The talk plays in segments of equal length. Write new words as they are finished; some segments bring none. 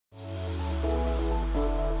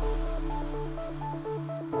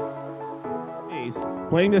Boise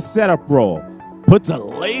playing the setup role. Puts a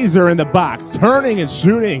laser in the box, turning and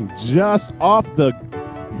shooting just off the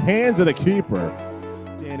hands of the keeper.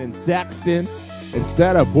 Shannon Saxton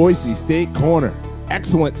instead of Boise State corner.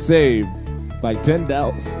 Excellent save by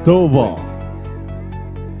Kendall Stovall.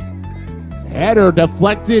 Header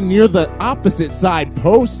deflected near the opposite side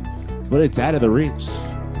post, but it's out of the reach.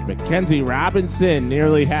 Mackenzie Robinson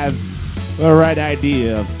nearly has the right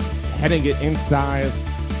idea of heading it inside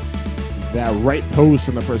that right post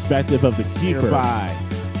from the perspective of the keeper.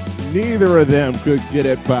 Neither of them could get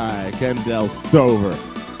it by Kendall Stover.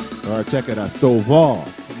 Or check it out, Stovall.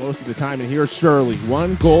 Most of the time, and here's Shirley,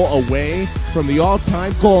 1 goal away from the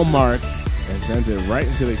all-time goal mark, and sends it right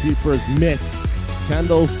into the keeper's mitts.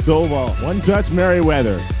 Kendall Stovall, one-touch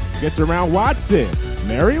Merriweather, gets around Watson.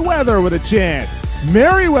 Merriweather with a chance.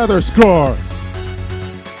 Merriweather scores.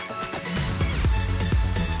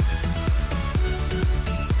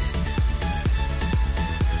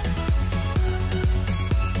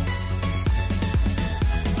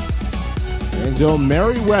 Angel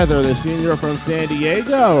Merriweather, the senior from San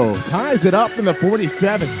Diego, ties it up in the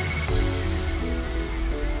 47th.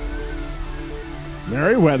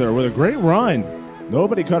 Merriweather with a great run.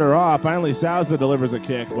 Nobody cut her off. Finally, Sousa delivers a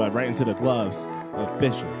kick, but right into the gloves of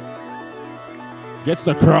Fisher. Gets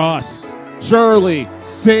the cross. Shirley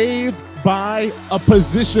saved by a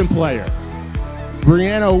position player.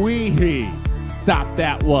 Brianna Weehee stopped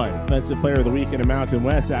that one. Defensive player of the week in the Mountain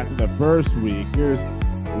West after the first week. Here's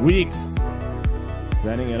Weeks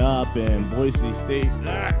setting it up, and Boise State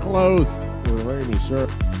close. We're wearing sure.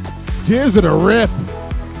 Gives it a rip.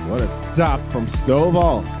 What a stop from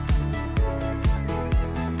Stovall.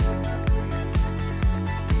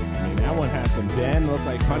 That one has some bend, looked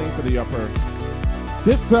like hunting for the upper.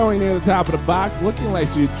 Tiptoeing near the top of the box, looking like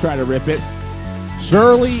she'd try to rip it.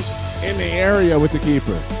 Shirley in the area with the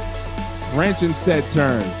keeper. French instead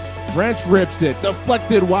turns. French rips it,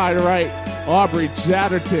 deflected wide right. Aubrey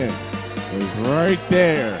Chatterton is right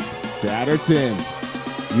there. Chatterton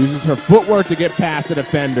uses her footwork to get past the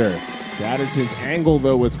defender. Chatterton's angle,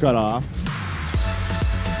 though, was cut off.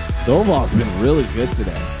 Stovall's been really good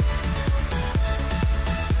today.